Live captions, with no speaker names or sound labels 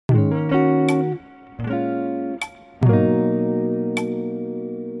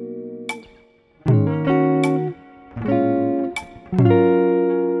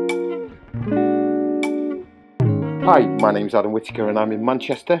Hi, my name's Adam Whittaker and I'm in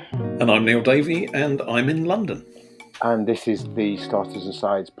Manchester. And I'm Neil Davey and I'm in London. And this is the Starters and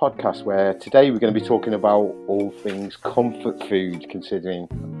Sides podcast, where today we're going to be talking about all things comfort food, considering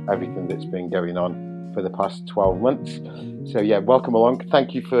everything that's been going on for the past 12 months. So yeah, welcome along.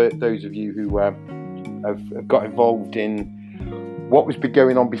 Thank you for those of you who have got involved in what was been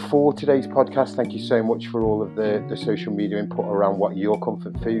going on before today's podcast. Thank you so much for all of the social media input around what are your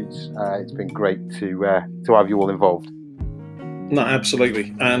comfort foods. It's been great to have you all involved. No,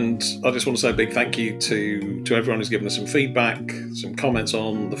 absolutely. And I just want to say a big thank you to everyone who's given us some feedback, some comments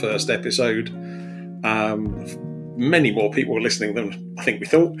on the first episode. Many more people were listening than I think we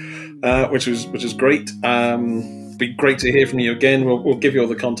thought, which was great. Be great to hear from you again. We'll give you all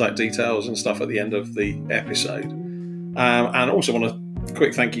the contact details and stuff at the end of the episode. And also want a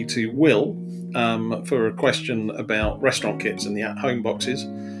quick thank you to Will for a question about restaurant kits and the at-home boxes.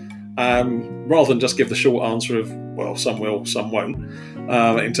 Rather than just give the short answer of, well, some will, some won't,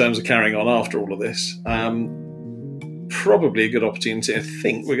 in terms of carrying on after all of this, probably a good opportunity. I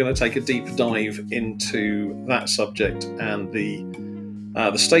think we're going to take a deep dive into that subject and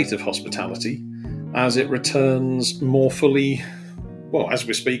the state of hospitality as it returns more fully, well, as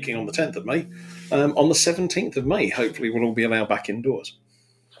we're speaking on the 10th of May. On the 17th of May, hopefully we'll all be allowed back indoors.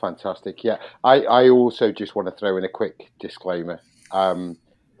 Fantastic, yeah. I also just want to throw in a quick disclaimer.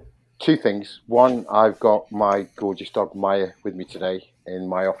 Two things. One, I've got my gorgeous dog Maya with me today in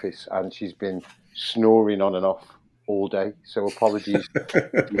my office, and she's been snoring on and off all day. So apologies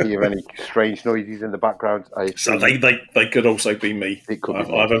if you hear any strange noises in the background. So they could also be me.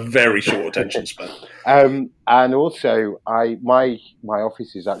 I have a very short attention span. And also, my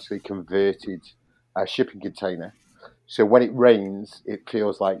office is actually converted a shipping container. So when it rains, it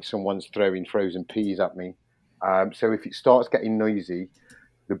feels like someone's throwing frozen peas at me. So if it starts getting noisy,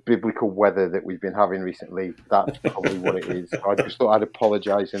 the biblical weather that we've been having recently, that's probably what it is. I just thought I'd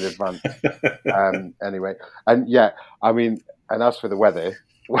apologise in advance. Anyway, and yeah, I mean, and as for the weather,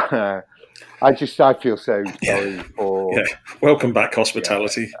 I feel so sorry for... Yeah. Welcome back,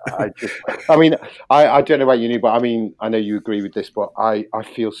 hospitality. Yeah, I don't know about you, but I mean, I know you agree with this, but I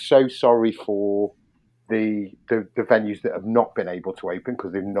feel so sorry for the venues that have not been able to open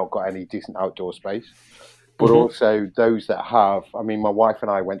because they've not got any decent outdoor space. But also those that have. I mean, my wife and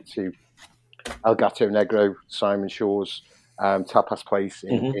I went to El Gato Negro, Simon Shaw's tapas place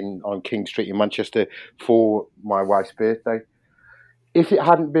on King Street in Manchester for my wife's birthday. If it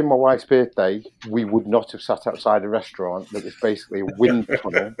hadn't been my wife's birthday, we would not have sat outside a restaurant that was basically a wind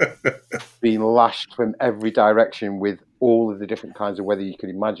tunnel being lashed from every direction with all of the different kinds of weather you could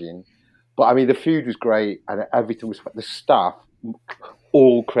imagine. But I mean, the food was great and everything was... The staff,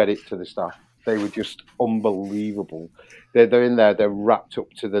 all credit to the staff. They were just unbelievable. They're in there, they're wrapped up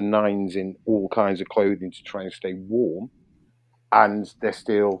to the nines in all kinds of clothing to try and stay warm. And they're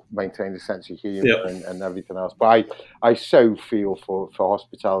still maintaining a sense of humour and everything else. But I so feel for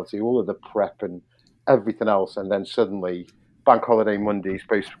hospitality, all of the prep and everything else. And then suddenly, Bank Holiday Monday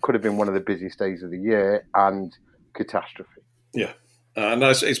could have been one of the busiest days of the year, and catastrophe. Yeah. No,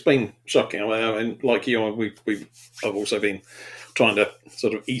 it's been shocking. I mean, like you, I've also been trying to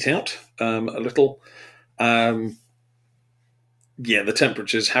sort of eat out a little. The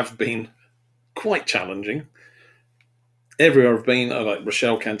temperatures have been quite challenging. Everywhere I've been, like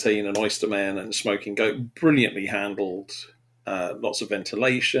Rochelle Canteen and Oysterman and Smoking Goat, brilliantly handled. Lots of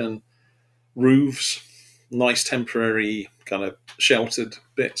ventilation, roofs, nice temporary kind of sheltered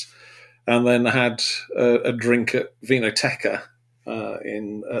bits. And then I had a drink at Vinoteca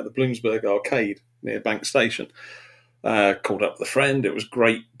in the Bloomsburg Arcade near Bank Station. Called up the friend. It was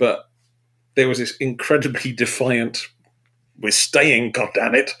great, but there was this incredibly defiant, we're staying,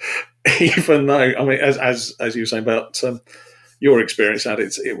 goddammit, even though, I mean, as you were saying about your experience at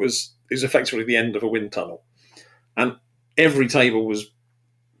it, it was effectively the end of a wind tunnel. And every table was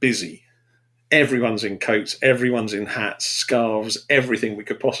busy. Everyone's in coats, everyone's in hats, scarves, everything we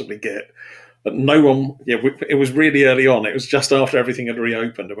could possibly get. But no one, it was really early on. It was just after everything had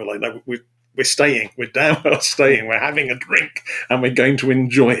reopened. And we're like, no, we're staying. We're damn well staying. We're having a drink and we're going to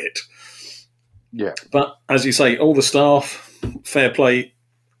enjoy it. Yeah. But as you say, all the staff, fair play.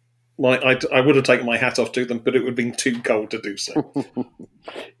 I would have taken my hat off to them, but it would have been too cold to do so.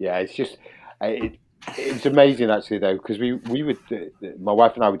 Yeah, it's just, it's amazing actually though, because we would, my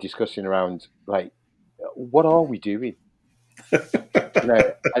wife and I were discussing around, like, what are we doing?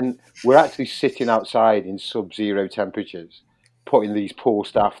 And we're actually sitting outside in sub-zero temperatures, putting these poor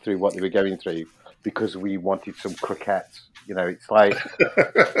staff through what they were going through because we wanted some croquettes. It's like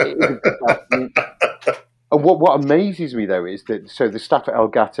And what amazes me though is that so the staff at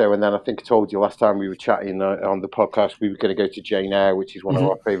Elgato, and then I think I told you last time we were chatting on the podcast we were going to go to Jane Eyre, which is one of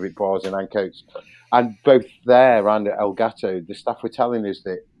our favourite bars in Ancoats, and both there and at Elgato, the staff were telling us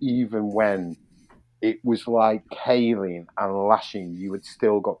that even when it was like hailing and lashing, you had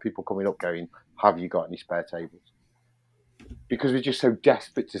still got people coming up going, "Have you got any spare tables?" Because we're just so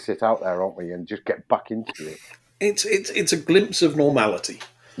desperate to sit out there, aren't we, and just get back into it. It's a glimpse of normality.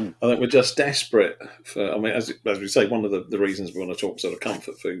 I think we're just desperate for. I mean, as we say, one of the reasons we want to talk sort of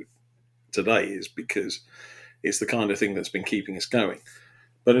comfort food today is because it's the kind of thing that's been keeping us going.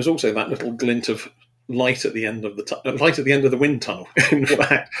 But there's also that little glint of light at the end of the wind tunnel. In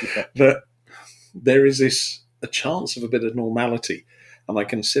fact, that there is a chance of a bit of normality, and I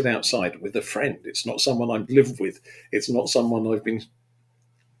can sit outside with a friend. It's not someone I've lived with. It's not someone I've been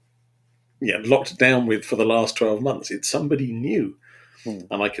locked down with for the last 12 months. It's somebody new.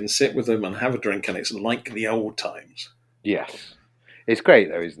 And I can sit with them and have a drink, and it's like the old times. Yes. It's great,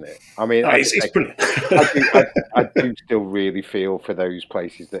 though, isn't it? I mean, it's brilliant. I do still really feel for those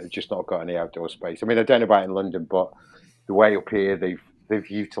places that have just not got any outdoor space. I mean, I don't know about in London, but the way up here they've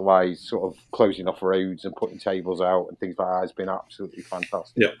utilised sort of closing off roads and putting tables out and things like that has been absolutely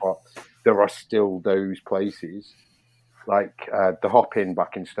fantastic. Yeah. But there are still those places, like the Hop Inn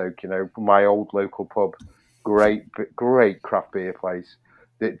back in Stoke, my old local pub. Great craft beer place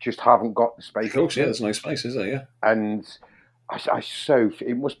that just haven't got the space. Of course, yeah, there's no space, is there? Yeah, and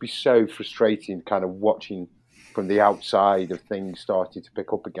it must be so frustrating, kind of watching from the outside of things starting to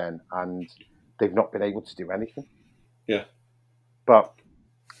pick up again, and they've not been able to do anything. Yeah, but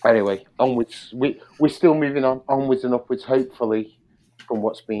anyway, onwards. We're still moving on, onwards and upwards. Hopefully, from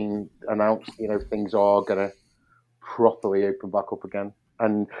what's been announced, things are going to properly open back up again.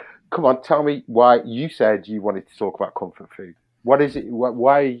 And come on, tell me why you said you wanted to talk about comfort food. What is it?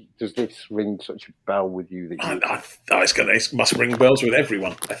 Why does this ring such a bell with you? It must ring bells with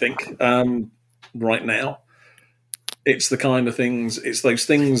everyone, I think. Right now, it's the kind of things. It's those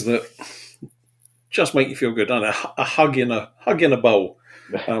things that just make you feel good. A hug in a bowl,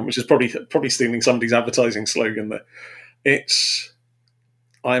 which is probably stealing somebody's advertising slogan there.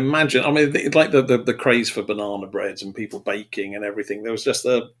 I imagine. I mean, like the craze for banana breads and people baking and everything. There was just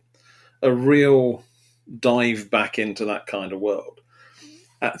a real dive back into that kind of world.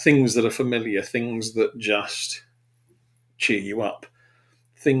 At things that are familiar, things that just cheer you up,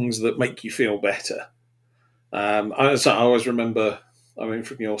 things that make you feel better. I always remember,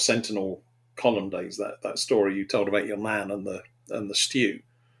 from your Sentinel column days, that story you told about your nan and the stew,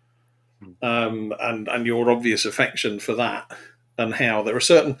 and your obvious affection for that. And how there are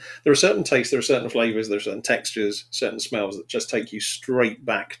certain tastes, there are certain flavours, there are certain textures, certain smells that just take you straight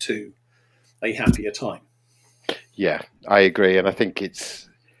back to a happier time. Yeah, I agree, and I think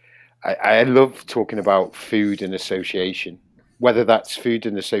I love talking about food in association, whether that's food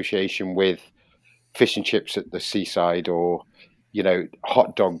in association with fish and chips at the seaside, or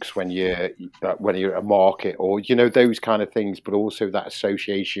hot dogs when you're at a market, or those kind of things, but also that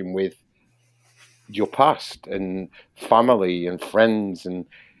association with your past and family and friends and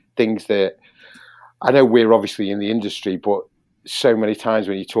things that I know we're obviously in the industry, but so many times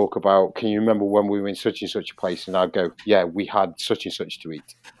when you talk about, can you remember when we were in such and such a place? And I'd go, yeah, we had such and such to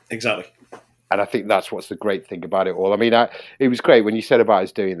eat. Exactly. And I think that's what's the great thing about it all. I mean, it was great when you said about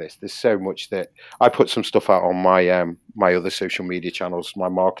us doing this. There's so much that I put some stuff out on my other social media channels, my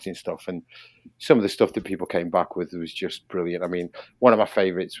marketing stuff, and some of the stuff that people came back with was just brilliant. I mean, one of my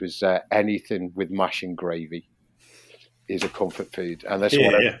favourites was anything with mash and gravy is a comfort food, and that's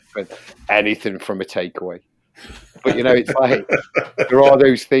anything from a takeaway. But it's like there are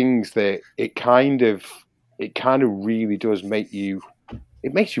those things that it kind of really does make you.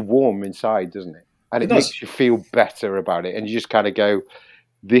 It makes you warm inside, doesn't it? And it makes you feel better about it. And you just kind of go,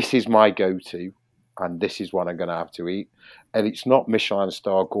 this is my go-to, and this is what I'm going to have to eat. And it's not Michelin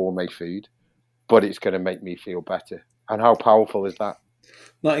star gourmet food, but it's going to make me feel better. And how powerful is that?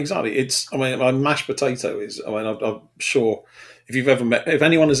 No, exactly. My mashed potato is. I'm sure if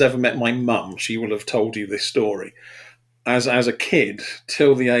anyone has ever met my mum, she will have told you this story. As a kid,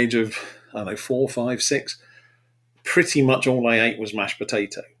 till the age of 4, 5, 6. Pretty much all I ate was mashed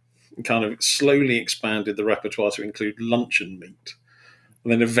potato. And kind of slowly expanded the repertoire to include luncheon meat,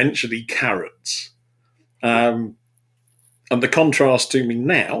 and then eventually carrots. And the contrast to me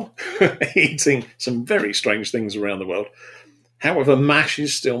now, eating some very strange things around the world. However, mash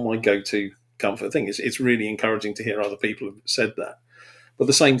is still my go-to comfort thing. It's really encouraging to hear other people have said that. But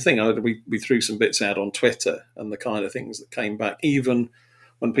the same thing, we threw some bits out on Twitter and the kind of things that came back, even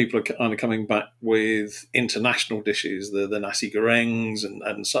when people are kind of coming back with international dishes, the nasi gorengs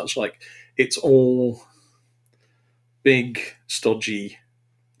and such like, it's all big, stodgy,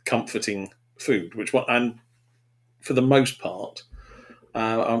 comforting food, and for the most part,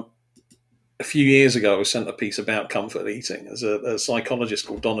 a few years ago, I was sent a piece about comfort eating as a psychologist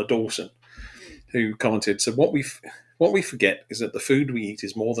called Donna Dawson, who commented, so what we forget is that the food we eat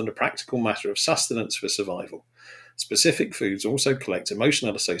is more than a practical matter of sustenance for survival. Specific foods also collect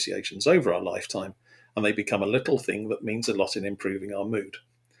emotional associations over our lifetime, and they become a little thing that means a lot in improving our mood.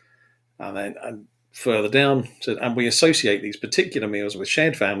 And further down, and we associate these particular meals with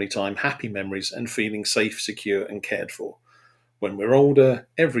shared family time, happy memories, and feeling safe, secure, and cared for. When we're older,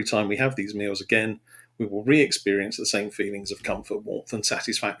 every time we have these meals again, we will re-experience the same feelings of comfort, warmth, and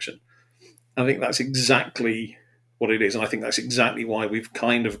satisfaction. I think that's exactly what it is, and I think that's exactly why we've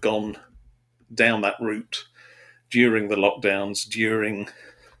kind of gone down that route during the lockdowns.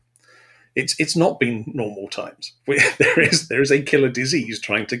 It's not been normal times. There is a killer disease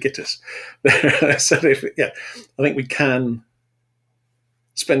trying to get us. So I think we can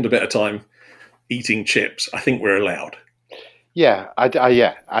spend a bit of time eating chips. I think we're allowed. Yeah,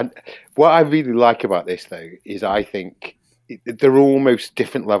 and what I really like about this, though, is I think there are almost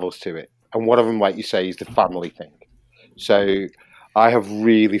different levels to it, and one of them, like you say, is the family thing. So I have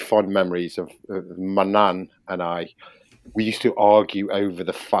really fond memories of my nan and I. We used to argue over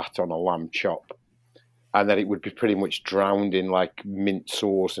the fat on a lamb chop, and then it would be pretty much drowned in like mint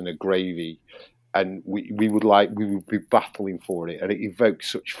sauce and a gravy, and we would be battling for it, and it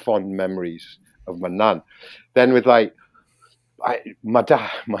evokes such fond memories of my nan. Then with my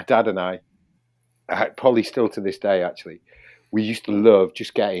dad and I, probably still to this day actually, we used to love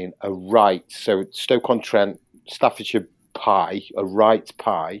just getting a Stoke-on-Trent, Staffordshire pie, a Wright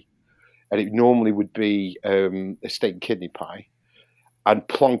pie, and it normally would be a steak and kidney pie, and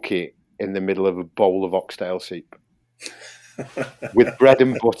plonk it in the middle of a bowl of oxtail soup with bread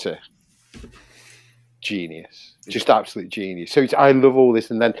and butter. Genius, just absolute genius. So I love all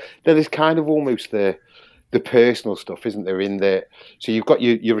this, and then there's kind of almost the personal stuff, isn't there? So you've got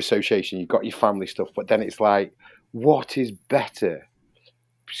your association, you've got your family stuff, but then it's like, what is better?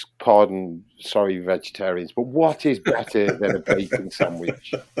 Pardon, sorry, vegetarians, but what is better than a bacon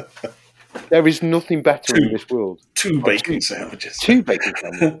sandwich? There is nothing better in this world. Two bacon sandwiches. Two bacon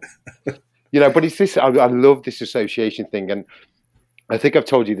sandwiches. But it's this. I love this association thing, and I think I've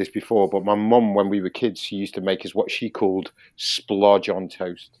told you this before. But my mum, when we were kids, she used to make us what she called splodge on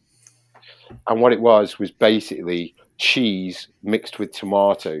toast. And what it was basically cheese mixed with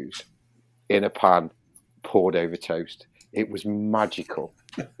tomatoes in a pan, poured over toast. It was magical.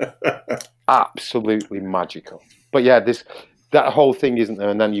 Absolutely magical. But yeah, that whole thing, isn't there?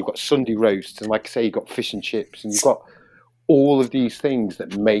 And then you've got Sunday roasts, and like I say, you've got fish and chips, and you've got all of these things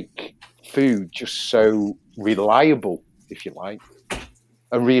that make food just so reliable, if you like,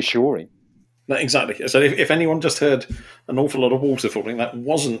 and reassuring. No, exactly. So if anyone just heard an awful lot of water falling, that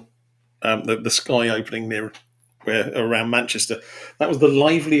wasn't the sky opening near around Manchester. That was the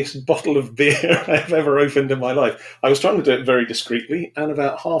liveliest bottle of beer I've ever opened in my life. I was trying to do it very discreetly, and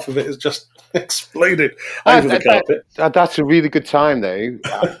about half of it has just exploded over the carpet. That's a really good time, though,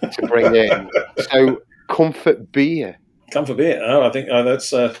 to bring in. So, comfort beer. Comfort beer. Oh, I think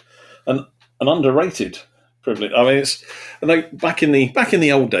that's an underrated privilege. I mean, back in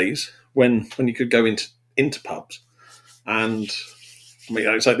the old days when you could go into pubs, and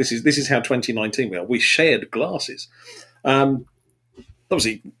so this is how 2019 we are. We shared glasses.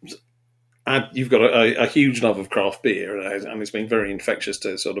 Obviously, you've got a huge love of craft beer, and it's been very infectious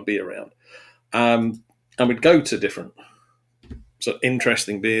to sort of be around. And we'd go to different sort of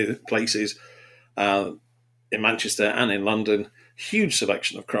interesting beer places in Manchester and in London. Huge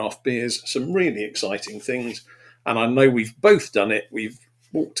selection of craft beers, some really exciting things. And I know we've both done it. We've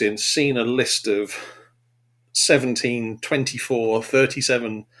walked in, seen a list of 17, 24,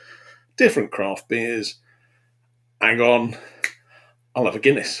 37 different craft beers. Hang on, I'll have a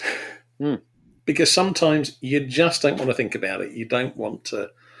Guinness. Because sometimes you just don't want to think about it. You don't want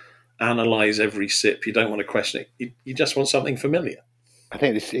to analyse every sip. You don't want to question it. You just want something familiar. I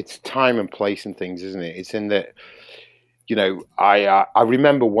think it's time and place and things, isn't it? It's in that, I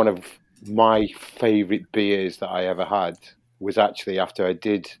remember one of my favourite beers that I ever had was actually after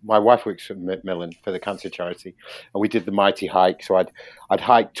my wife works for Macmillan for the cancer charity, and we did the mighty hike. So I'd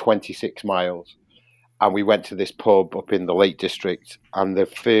hiked 26 miles, and we went to this pub up in the Lake District, and the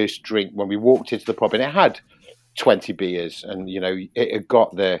first drink when we walked into the pub, and it had 20 beers, and it had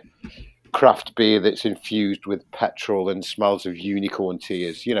got the craft beer that's infused with petrol and smells of unicorn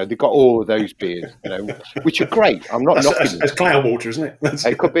tears. They've got all of those beers, which are great. I'm not knocking it. It's cloud water, isn't it?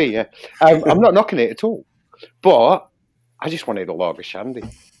 It could be, yeah. I'm not knocking it at all, but I just wanted a lager shandy.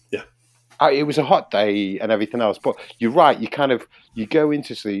 Yeah. it was a hot day and everything else. But you're right. You go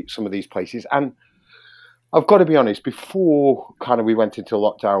into some of these places, and I've got to be honest. Before kind of we went into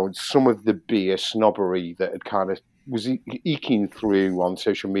lockdown, some of the beer snobbery that had kind of was eking through on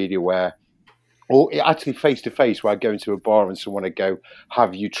social media, or actually face to face, where I'd go into a bar and someone would go,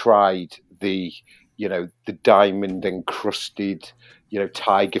 "Have you tried the diamond encrusted,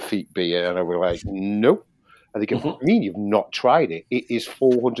 tiger feet beer?" And I was like, "No." And they go, "What do you mean you've not tried it? It is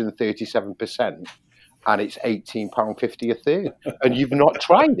 437%, and it's £18.50 a third, and you've not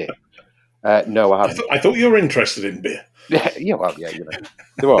tried it." No, I haven't. I thought you were interested in beer. Yeah, well, yeah,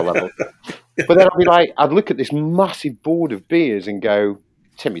 there are levels. But then I'd look at this massive board of beers and go,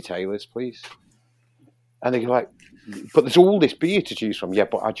 "Timmy Taylor's, please." And they go like, "But there's all this beer to choose from." Yeah,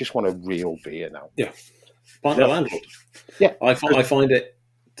 but I just want a real beer now. Yeah, Pint of Landlord. Yeah, I find it,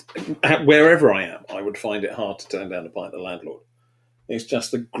 wherever I am, I would find it hard to turn down a Pint of Landlord. It's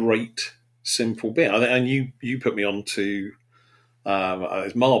just a great, simple beer. And you put me on to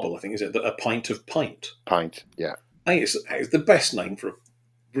it's Marble, I think, is it? A Pint of Pint. Pint, yeah. I think it's the best name for a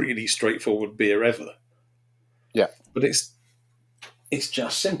really straightforward beer ever. Yeah. But it's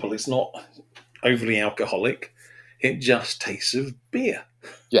just simple. It's not overly alcoholic. It just tastes of beer.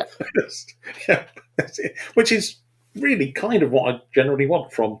 Yeah. Yeah. Which is really kind of what I generally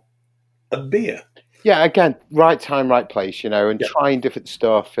want from a beer. Yeah, again, right time, right place, and trying different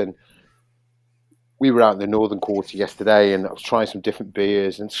stuff. And we were out in the Northern Quarter yesterday, and I was trying some different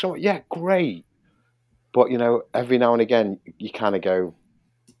beers, and so, yeah, great. But, every now and again, you kind of go,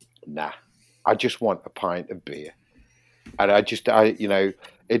 nah, I just want a pint of beer. And I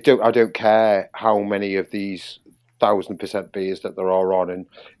don't care how many of these 1,000% beers that there are on, and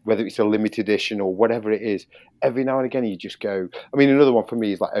whether it's a limited edition or whatever it is. Every now and again, you just go. I mean, another one for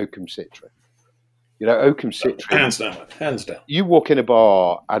me is like Oakham Citra. Oakham Citra. Hands down. You walk in a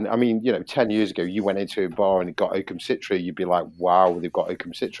bar, and I mean, 10 years ago, you went into a bar and it got Oakham Citra. You'd be like, wow, they've got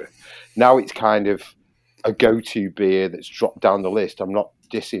Oakham Citra. Now it's kind of a go-to beer that's dropped down the list. I'm not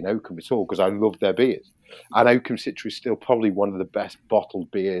dissing Oakham at all because I love their beers. And Oakham Citra is still probably one of the best bottled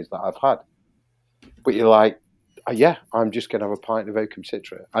beers that I've had. But you're like, yeah, I'm just going to have a pint of Oakham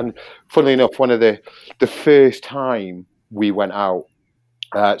Citra. And funnily enough, one of the first time we went out,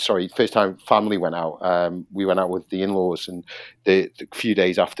 first time family went out, we went out with the in-laws, and the few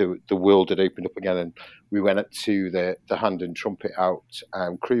days after the world had opened up again, and we went up to the Hand and Trumpet out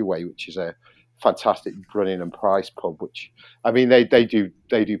Crewway, which is a fantastic Brunning and Price pub, which, I mean, they do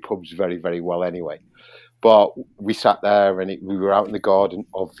pubs very, very well anyway. But we sat there and we were out in the garden,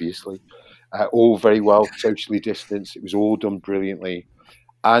 obviously, all very well socially distanced. It was all done brilliantly.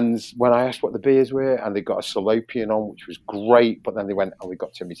 And when I asked what the beers were, and they got a Salopian on, which was great, but then they went, "Oh, we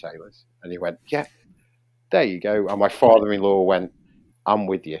got Timmy Taylor's." And he went, "Yeah, there you go." And my father-in-law went, "I'm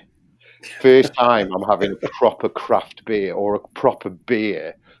with you." First time I'm having a proper craft beer, or a proper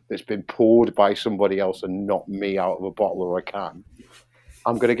beer that's been poured by somebody else and not me out of a bottle or a can.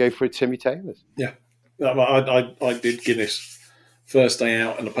 I'm going to go for a Timmy Taylor's. Yeah. I did Guinness first day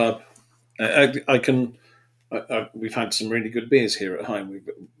out in the pub. We've had some really good beers here at home.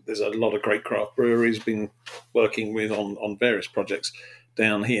 There's a lot of great craft breweries been working with on various projects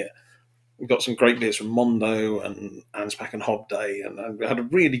down here. We've got some great beers from Mondo and Ansbach and Hobday, and we had a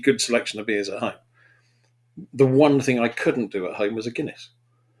really good selection of beers at home. The one thing I couldn't do at home was a Guinness.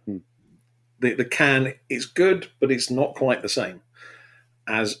 The can is good, but it's not quite the same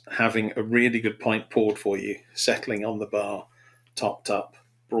as having a really good pint poured for you, settling on the bar, topped up,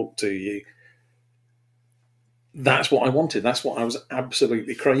 brought to you. That's what I wanted. That's what I was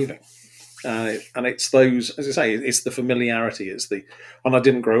absolutely craving. And it's those, as I say, it's the familiarity. And I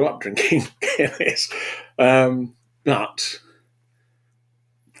didn't grow up drinking Guinness, but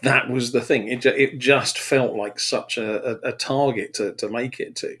that was the thing. It just felt like such a target to make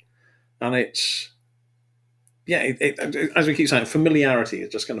it to. And it's, as we keep saying, familiarity is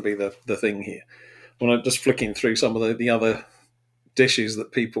just going to be the thing here. When I'm just flicking through some of the other dishes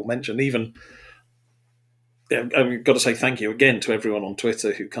that people mention, even, I've got to say thank you again to everyone on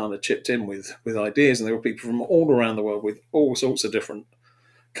Twitter who kind of chipped in with ideas, and there were people from all around the world with all sorts of different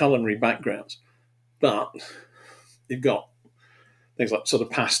culinary backgrounds. But you've got things like sort of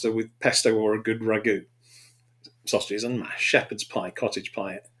pasta with pesto or a good ragu, sausages and mash, shepherd's pie, cottage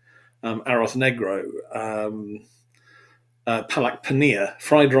pie, arroz negro, palak paneer,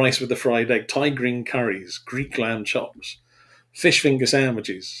 fried rice with the fried egg, Thai green curries, Greek lamb chops, fish finger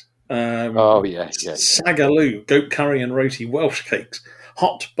sandwiches, Sagaloo, goat curry and roti, Welsh cakes,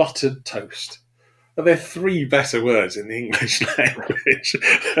 hot buttered toast, Are there three better words in the English language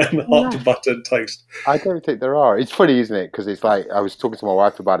than hot buttered toast? I don't think there are. It's funny, isn't it? Because it's like I was talking to my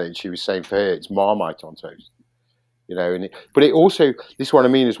wife about it, and she was saying for her it's Marmite on toast. But it also, this is what I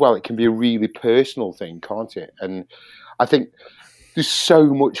mean as well. It can be a really personal thing, can't it? And I think there's so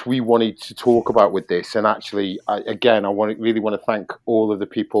much we wanted to talk about with this, and actually, really want to thank all of the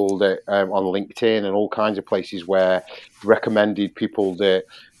people that on LinkedIn and all kinds of places where recommended people that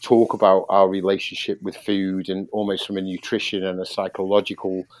talk about our relationship with food and almost from a nutrition and a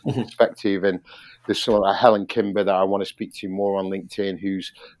psychological perspective. And there's someone like Helen Kimber that I want to speak to more on LinkedIn,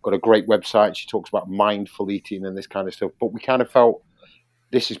 who's got a great website. She talks about mindful eating and this kind of stuff. But we kind of felt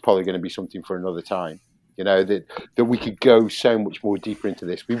this is probably going to be something for another time. That we could go so much more deeper into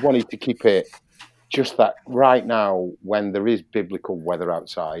this. We wanted to keep it just that right now, when there is biblical weather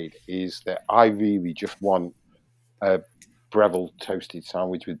outside, is that I really just want a Breville toasted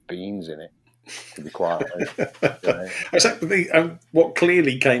sandwich with beans in it, to be quite honest. Exactly. What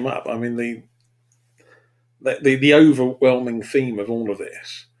clearly came up, I mean, the overwhelming theme of all of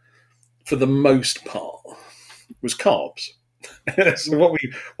this, for the most part, was carbs. So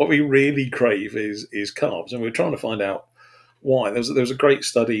what we really crave is carbs, and we're trying to find out why. There was a great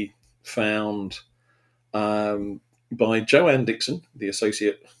study found by Joanne Dixon, the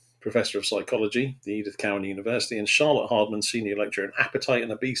Associate Professor of Psychology, the Edith Cowan University, and Charlotte Hardman, Senior Lecturer in Appetite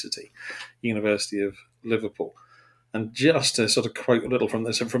and Obesity, University of Liverpool. And just to sort of quote a little from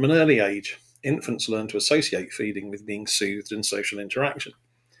this, from an early age, infants learn to associate feeding with being soothed and social interaction.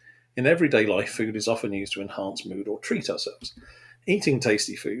 In everyday life, food is often used to enhance mood or treat ourselves. Eating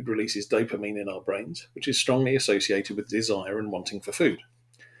tasty food releases dopamine in our brains, which is strongly associated with desire and wanting for food.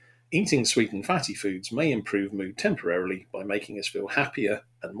 Eating sweet and fatty foods may improve mood temporarily by making us feel happier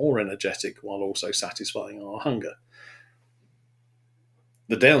and more energetic while also satisfying our hunger.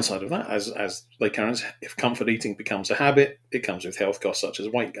 The downside of that, as they carry on, if comfort eating becomes a habit, it comes with health costs such as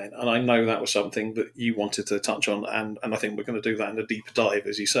weight gain. And I know that was something that you wanted to touch on, and I think we're going to do that in a deeper dive,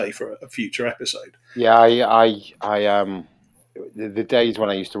 as you say, for a future episode. Yeah, I the days when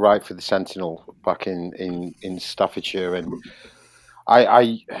I used to write for the Sentinel back in Staffordshire, and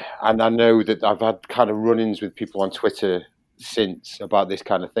I know that I've had kind of run-ins with people on Twitter since about this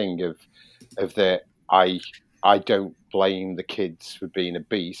kind of thing of that I don't blame the kids for being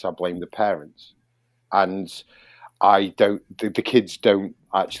obese. I blame the parents, and the kids don't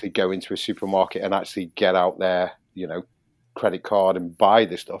actually go into a supermarket and actually get out their credit card and buy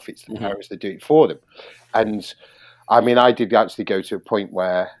the stuff. It's the parents that do it for them. And I mean, I did actually go to a point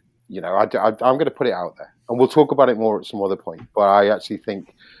where I'm going to put it out there, and we'll talk about it more at some other point. But I actually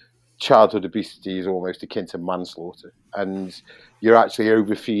think childhood obesity is almost akin to manslaughter, and you're actually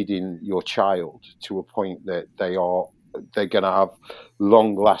overfeeding your child to a point that they're going to have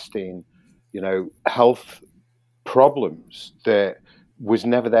long-lasting, health problems that was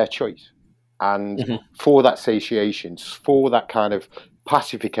never their choice. And for that satiation, for that kind of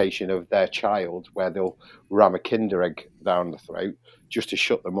pacification of their child, where they'll ram a Kinder Egg down the throat just to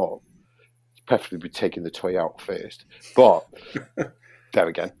shut them up, preferably be taking the toy out first. But there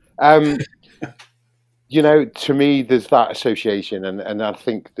again. To me, there's that association, and I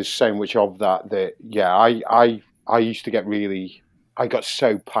think there's so much of that. Yeah, I used to I got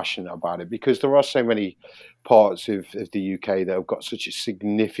so passionate about it because there are so many parts of the UK that have got such a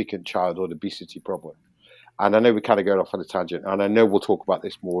significant childhood obesity problem. And I know we're kind of going off on a tangent, and I know we'll talk about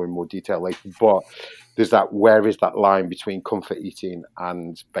this more in more detail later, but where is that line between comfort eating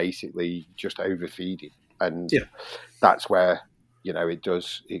and basically just overfeeding? And that's where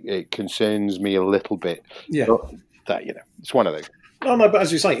it concerns me a little bit. Yeah, that it's one of those. No, but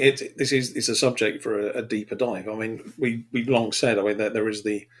as you say, it's a subject for a deeper dive. I mean, we've long said, that there is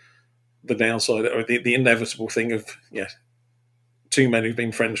the downside or the inevitable thing of two men who've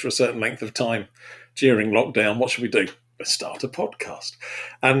been friends for a certain length of time during lockdown. What should we do? Let's start a podcast.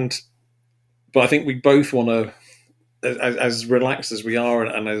 But I think we both want to, as relaxed as we are,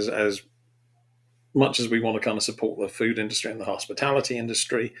 and as much as we want to kind of support the food industry and the hospitality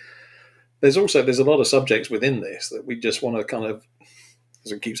industry, there's a lot of subjects within this that we just want to kind of,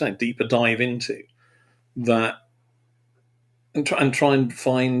 as I keep saying, deeper dive into that, and try and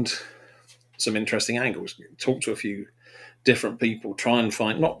find some interesting angles. Talk to a few different people. Try and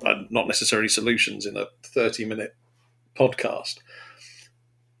find not necessarily solutions in a 30-minute podcast,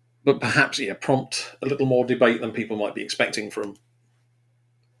 but perhaps prompt a little more debate than people might be expecting from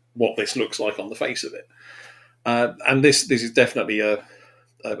what this looks like on the face of it. And this is definitely a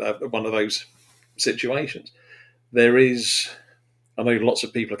one of those situations. There is, I know lots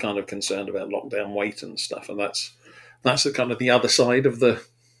of people are kind of concerned about lockdown weight and stuff, and that's the kind of the other side of the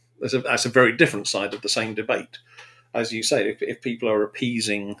that's a very different side of the same debate. As you say, if people are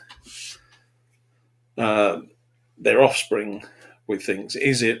appeasing their offspring with things,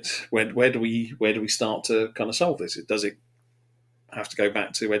 is it where do we start to kind of solve this? Does it have to go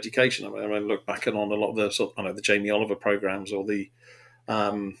back to education? I mean look back on a lot of the Jamie Oliver programs or the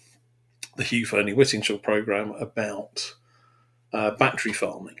Hugh Fearnley-Whittingstall program about battery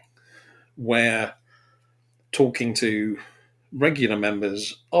farming, where talking to regular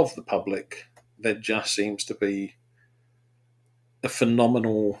members of the public, there just seems to be a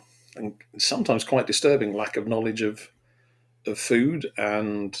phenomenal and sometimes quite disturbing lack of knowledge of food,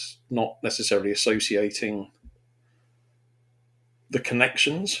 and not necessarily associating the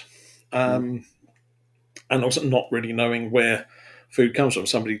connections, and also not really knowing where food comes from.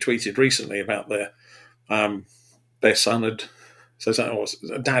 Somebody tweeted recently about their son had said, "Oh,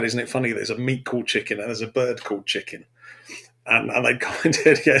 Dad, isn't it funny? There's a meat called chicken and there's a bird called chicken." And they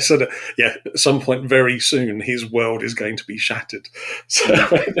commented, at some point very soon, his world is going to be shattered. So,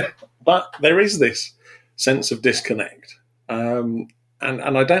 but there is this sense of disconnect, and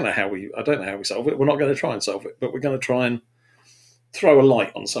I don't know how we solve it. We're not going to try and solve it, but we're going to try and throw a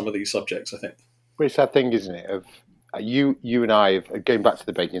light on some of these subjects, I think. Well, it's that thing, isn't it? Of you and I have, going back to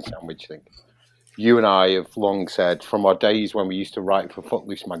the bacon sandwich thing. You and I have long said, from our days when we used to write for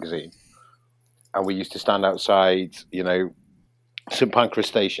Footloose magazine, and we used to stand outside, St Pancras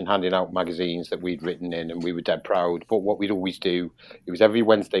Station handing out magazines that we'd written in, and we were dead proud. But what we'd always do, it was every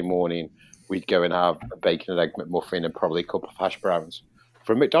Wednesday morning, we'd go and have a bacon and egg McMuffin and probably a couple of hash browns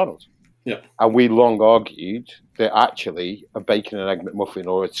from McDonald's. Yeah. And we long argued that actually a bacon and egg McMuffin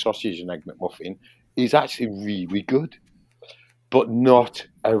or a sausage and egg McMuffin is actually really good, but not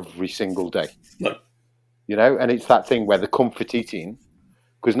every single day. No. And it's that thing where the comfort eating,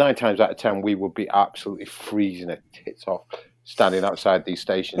 because 9 times out of 10 we would be absolutely freezing our tits off standing outside these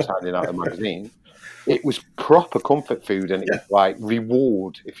stations handing out the magazine. It was proper comfort food, and it was like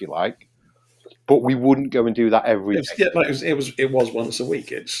reward, if you like. But we wouldn't go and do that every day. It was once a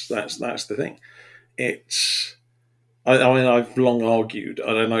week. That's the thing. I've long argued.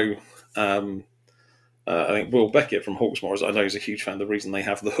 I don't know. I think Will Beckett from Hawksmoor, I know, is a huge fan. The reason they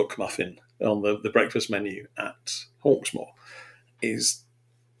have the hook muffin on the breakfast menu at Hawksmoor is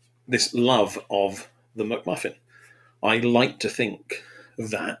this love of the McMuffin. I like to think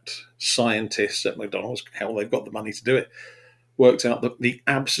that scientists at McDonald's, hell, they've got the money to do it, worked out the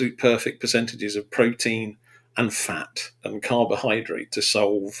absolute perfect percentages of protein and fat and carbohydrate to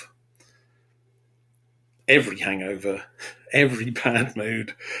solve every hangover, every bad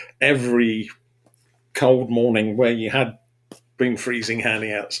mood, every cold morning where you had been freezing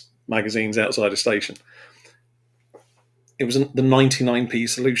handing out magazines outside a station. It was the 99p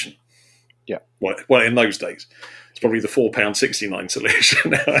solution. Yeah. Well, in those days, it's probably the £4.69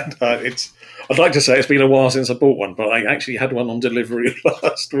 solution. I'd like to say it's been a while since I bought one, but I actually had one on delivery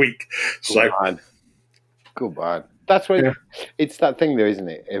last week. Good man. That's what it's that thing, though, isn't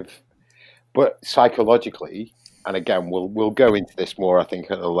it? But psychologically, and again, we'll go into this more, I think,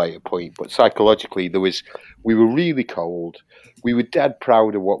 at a later point. But psychologically, we were really cold. We were dead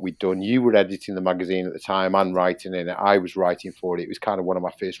proud of what we'd done. You were editing the magazine at the time and writing in it. I was writing for it. It was kind of one of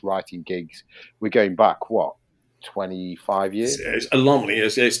my first writing gigs. We're going back, 25 years? It's a long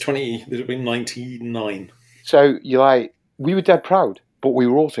years. It's 20. It'll be 99. So we were dead proud, but we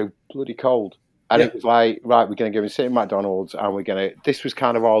were also bloody cold. And it was like, right, we're going to go and sit in McDonald's, and this was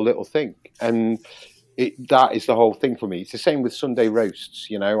kind of our little thing. And that is the whole thing for me. It's the same with Sunday roasts.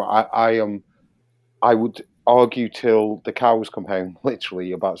 I would argue till the cows come home,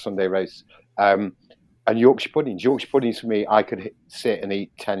 literally, about Sunday roasts. And Yorkshire puddings. Yorkshire puddings for me, I could sit and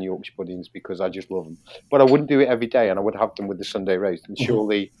eat 10 Yorkshire puddings because I just love them. But I wouldn't do it every day, and I would have them with the Sunday roast. And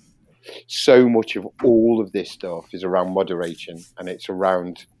surely so much of all of this stuff is around moderation, and it's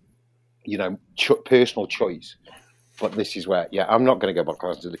around, personal choice. But this is where, I'm not going to go back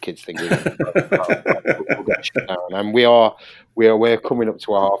to the kids thing. We'll get shut down. And we're coming up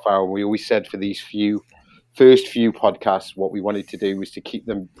to a half hour. We always said for these first few podcasts, what we wanted to do was to keep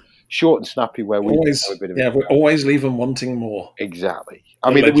them short and snappy. Where we we always leave them wanting more. Exactly.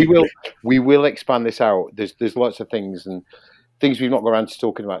 I mean, we will expand this out. There's lots of things and things we've not got around to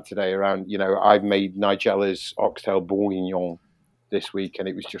talking about today. Around, I've made Nigella's oxtail bourguignon this week, and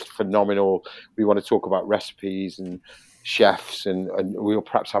it was just phenomenal. We want to talk about recipes and chefs, and we'll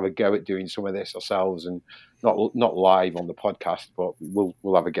perhaps have a go at doing some of this ourselves, and not live on the podcast, but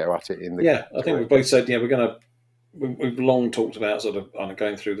we'll have a go at it in the. I think we both said we've long talked about sort of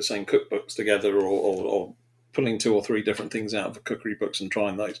going through the same cookbooks together, or pulling 2 or 3 different things out of the cookery books and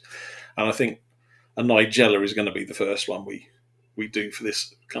trying those. And I think a Nigella is going to be the first one we we do for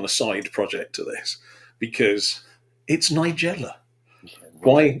this kind of side project to this, because it's Nigella.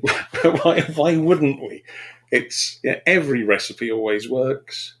 Why why wouldn't we? It's every recipe always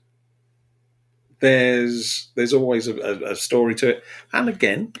works. There's always a story to it, and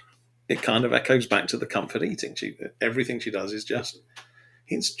again, it kind of echoes back to the comfort eating. Everything she does is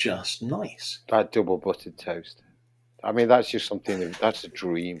it's just nice. That double buttered toast. I mean, that's just something. That's a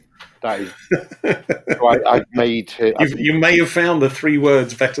dream. That is. So I've made. You may have found the 3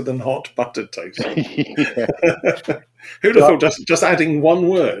 words better than hot buttered toast. Yeah. Who'd have thought just adding 1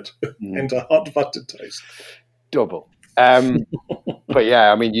 word into hot buttered toast? Double. But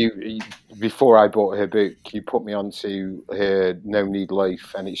yeah, I mean, you before I bought her book, you put me onto her No Knead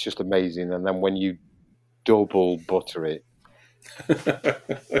Loaf, and it's just amazing. And then when you double butter it,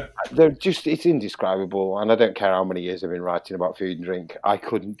 it's indescribable. And I don't care how many years I've been writing about food and drink, I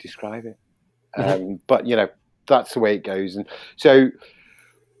couldn't describe it. But that's the way it goes. And so,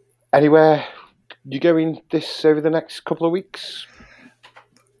 anywhere you going this over the next couple of weeks?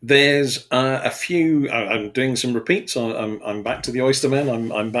 There's a few. I'm doing some repeats. I'm back to the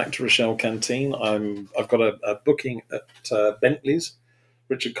Oysterman. I'm back to Rochelle Canteen. I've got a booking at Bentley's,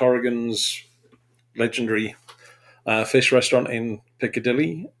 Richard Corrigan's legendary fish restaurant in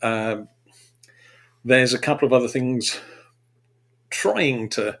Piccadilly. There's a couple of other things trying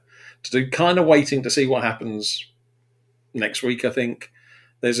to do. Kind of waiting to see what happens next week. I think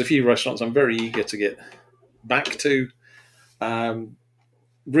there's a few restaurants I'm very eager to get back to.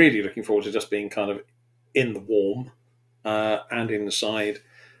 Really looking forward to just being kind of in the warm and inside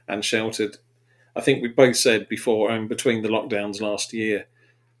and sheltered. I think we both said before, between the lockdowns last year,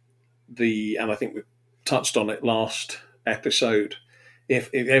 and I think we touched on it last episode,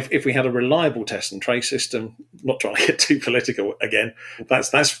 if we had a reliable test and trace system, not trying to get too political again,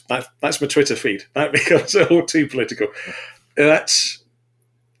 that's my Twitter feed. That becomes all too political.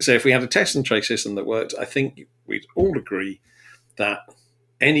 So if we had a test and trace system that worked, I think we'd all agree that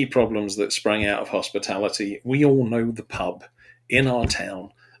any problems that sprang out of hospitality, we all know the pub in our town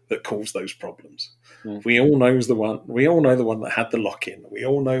that caused those problems. We all know the one that had the lock-in. We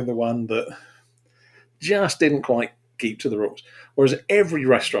all know the one that just didn't quite keep to the rules. Whereas every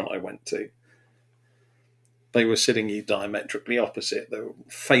restaurant I went to, they were sitting you diametrically opposite. There were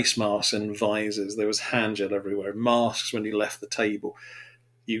face masks and visors. There was hand gel everywhere. Masks when you left the table.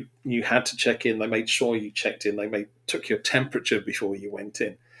 You had to check in. They made sure you checked in. They took your temperature before you went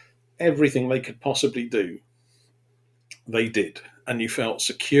in. Everything they could possibly do, they did. And you felt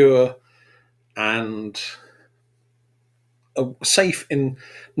secure and safe in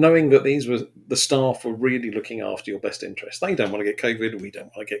knowing that the staff were really looking after your best interests. They don't want to get COVID. We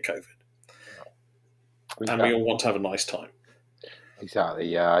don't want to get COVID. Exactly. And we all want to have a nice time. Exactly.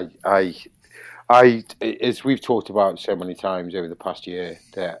 Yeah. I, as we've talked about so many times over the past year,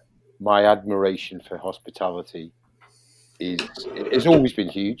 that my admiration for hospitality it's always been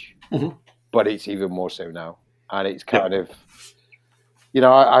huge, but it's even more so now. And it's kind of,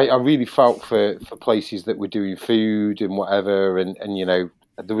 I really felt for places that were doing food and whatever. And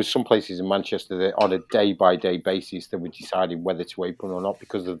there was some places in Manchester that on a day-by-day basis that were deciding whether to open or not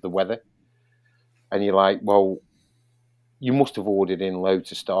because of the weather. And you're like, well, you must have ordered in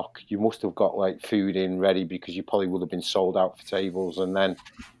loads of stock. You must have got food in ready because you probably would have been sold out for tables, and then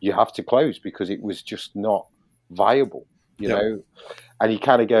you have to close because it was just not viable, you know. And you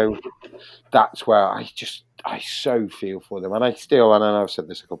kind of go, that's where I so feel for them, and I know I've said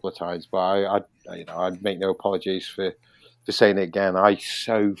this a couple of times, but I'd make no apologies for saying it again. I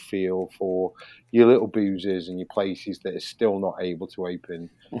so feel for your little boozers and your places that are still not able to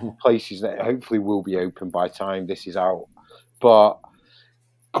open, places that hopefully will be open by the time this is out. But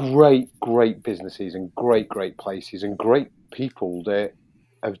great businesses and great places and great people that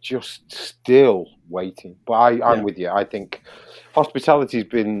are just still waiting. But I'm with you. I think hospitality has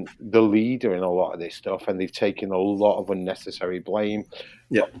been the leader in a lot of this stuff, and they've taken a lot of unnecessary blame.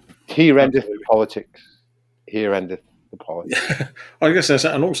 Yeah. Here endeth the politics. Here endeth the politics. I guess that's,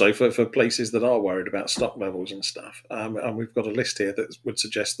 and also for places that are worried about stock levels and stuff. And we've got a list here that would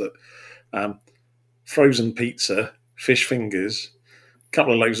suggest that frozen pizza, fish fingers, a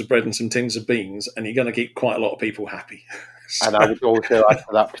couple of loaves of bread and some tins of beans, and you're going to keep quite a lot of people happy. And I would also add to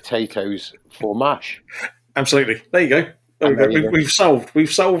that potatoes for mash. Absolutely. There you go. We've solved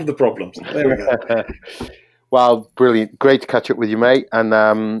the problems. There we go. Well, brilliant. Great to catch up with you, mate.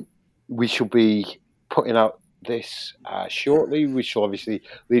 And we shall be putting out this shortly. We shall obviously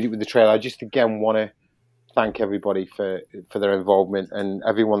lead it with the trailer. I just again want to thank everybody for their involvement and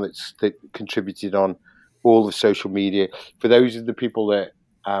everyone that contributed on all the social media. For those of the people that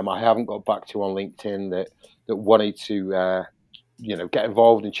I haven't got back to on LinkedIn that wanted to get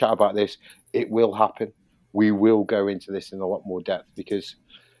involved and chat about this, it will happen. We will go into this in a lot more depth because,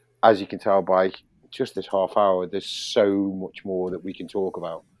 as you can tell by just this half hour, there's so much more that we can talk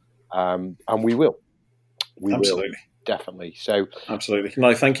about, and we will. We Absolutely. will, definitely. So, absolutely.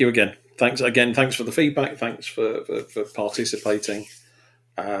 No, thank you again. Thanks for the feedback. Thanks for participating.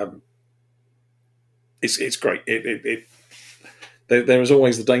 It's great. There is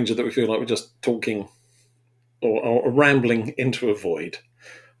always the danger that we feel like we're just talking or rambling into a void,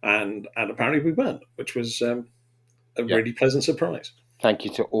 and apparently we weren't, which was a really pleasant surprise. Thank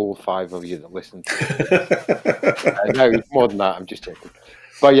you to all 5 of you that listened. No, more than that. I'm just joking.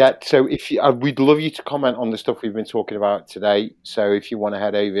 But yeah, so we'd love you to comment on the stuff we've been talking about today. So if you want to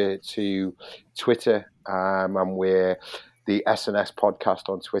head over to Twitter, and we're the SNS Podcast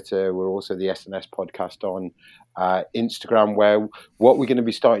on Twitter. We're also the SNS Podcast on Instagram, where what we're going to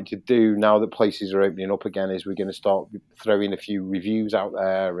be starting to do now that places are opening up again is we're going to start throwing a few reviews out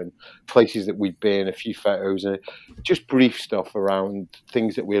there and places that we've been, a few photos, and just brief stuff around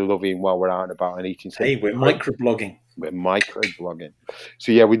things that we're loving while we're out and about and eating. Hey, we're microblogging. We're microblogging.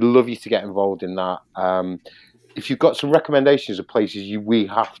 So yeah, we'd love you to get involved in that. If you've got some recommendations of places we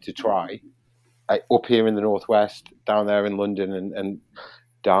have to try, up here in the Northwest, down there in London and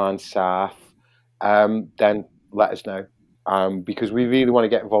down south, then let us know. Because we really want to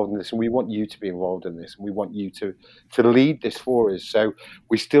get involved in this, and we want you to be involved in this, and we want you to lead this for us. So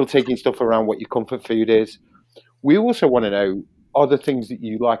we're still taking stuff around what your comfort food is. We also want to know, are there things that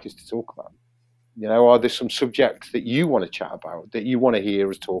you like us to talk about? Are there some subjects that you want to chat about, that you want to hear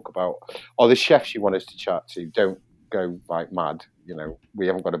us talk about? Are there chefs you want us to chat to? Don't go like mad. We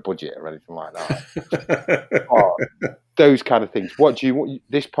haven't got a budget or anything like that. Those kind of things. What do you want?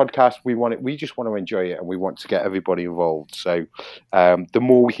 This podcast, we just want to enjoy it, and we want to get everybody involved. So the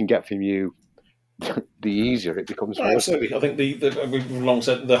more we can get from you, the easier it becomes. Absolutely. I think we've long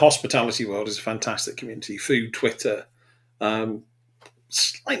said the hospitality world is a fantastic community. Food, Twitter,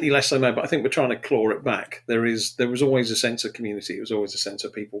 slightly less so now, but I think we're trying to claw it back. There was always a sense of community. It was always a sense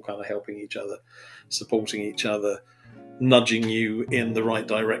of people kind of helping each other, supporting each other, nudging you in the right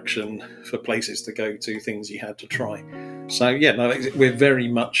direction for places to go to, things you had to try. So yeah, no, we're very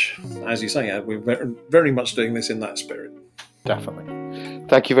much, as you say, we're very, very much doing this in that spirit. Definitely.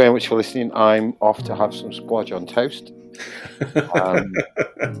 Thank you very much for listening. I'm off to have some squash on toast,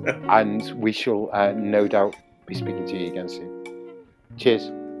 and we shall no doubt be speaking to you again soon.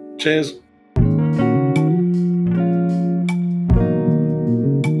 Cheers.